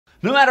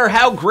No matter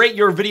how great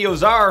your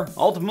videos are,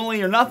 ultimately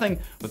you're nothing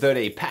without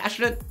a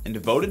passionate and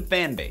devoted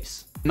fan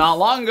base. Not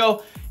long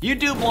ago,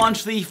 YouTube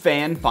launched the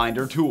Fan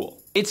Finder tool.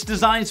 It's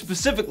designed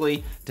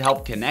specifically to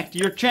help connect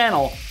your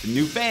channel to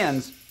new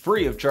fans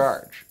free of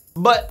charge.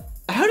 But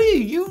how do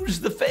you use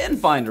the Fan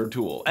Finder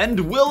tool?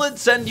 And will it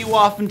send you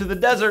off into the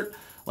desert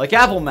like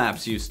Apple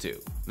Maps used to?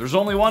 There's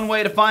only one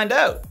way to find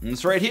out, and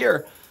it's right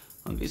here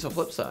on VISO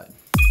Flipside.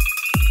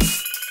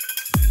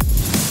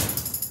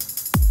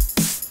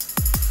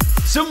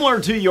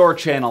 Similar to your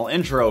channel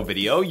intro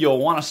video, you'll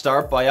want to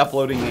start by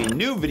uploading a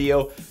new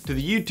video to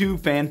the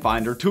YouTube Fan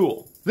Finder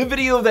tool. The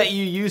video that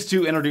you use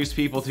to introduce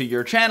people to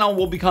your channel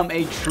will become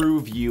a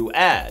true view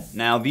ad.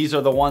 Now, these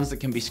are the ones that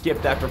can be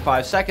skipped after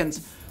 5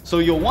 seconds, so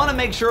you'll want to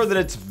make sure that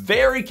it's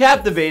very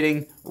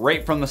captivating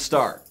right from the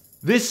start.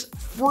 This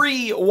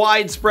free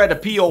widespread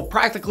appeal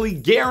practically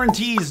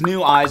guarantees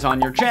new eyes on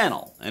your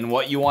channel, and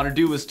what you want to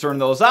do is turn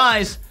those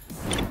eyes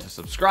into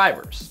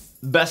subscribers.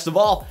 Best of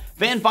all,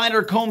 Fan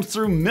Finder combs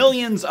through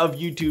millions of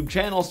YouTube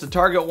channels to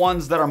target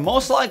ones that are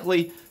most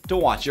likely to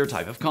watch your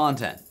type of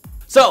content.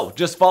 So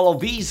just follow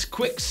these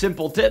quick,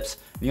 simple tips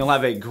and you'll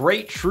have a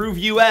great true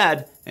view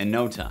ad in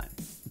no time.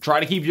 Try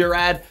to keep your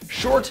ad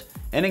short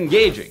and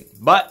engaging,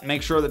 but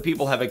make sure that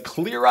people have a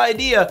clear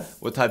idea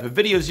what type of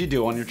videos you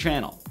do on your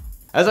channel.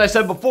 As I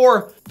said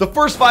before, the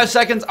first 5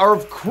 seconds are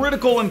of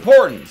critical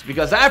importance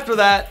because after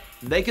that,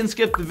 they can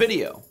skip the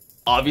video.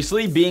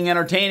 Obviously, being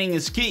entertaining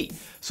is key,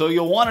 so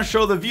you'll want to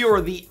show the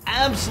viewer the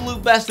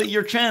absolute best that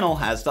your channel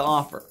has to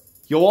offer.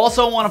 You'll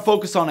also want to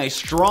focus on a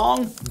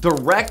strong,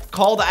 direct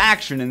call to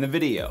action in the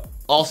video.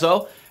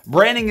 Also,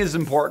 branding is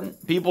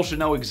important. People should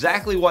know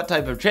exactly what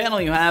type of channel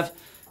you have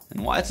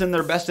and why it's in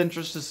their best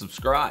interest to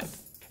subscribe.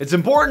 It's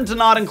important to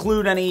not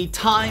include any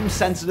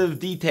time-sensitive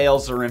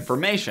details or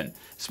information,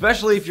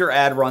 especially if your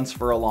ad runs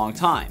for a long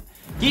time.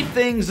 Keep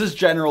things as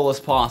general as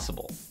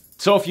possible.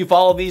 So if you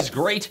follow these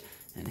great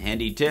and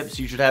handy tips,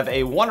 you should have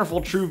a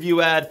wonderful true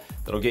view ad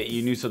that'll get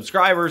you new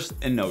subscribers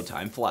in no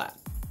time flat.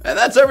 And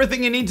that's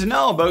everything you need to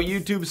know about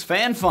YouTube's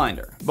Fan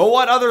Finder. But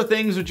what other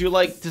things would you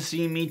like to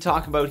see me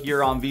talk about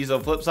here on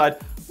VISO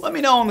Flipside? Let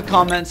me know in the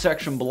comment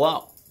section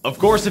below. Of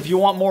course, if you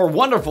want more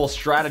wonderful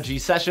strategy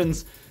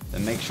sessions,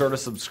 then make sure to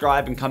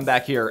subscribe and come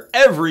back here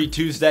every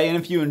Tuesday. And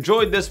if you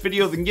enjoyed this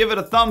video, then give it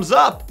a thumbs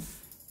up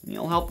and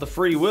you'll help the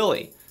Free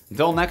Willy.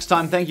 Until next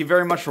time, thank you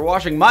very much for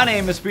watching. My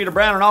name is Peter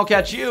Brown and I'll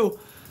catch you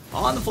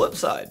on the flip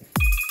side.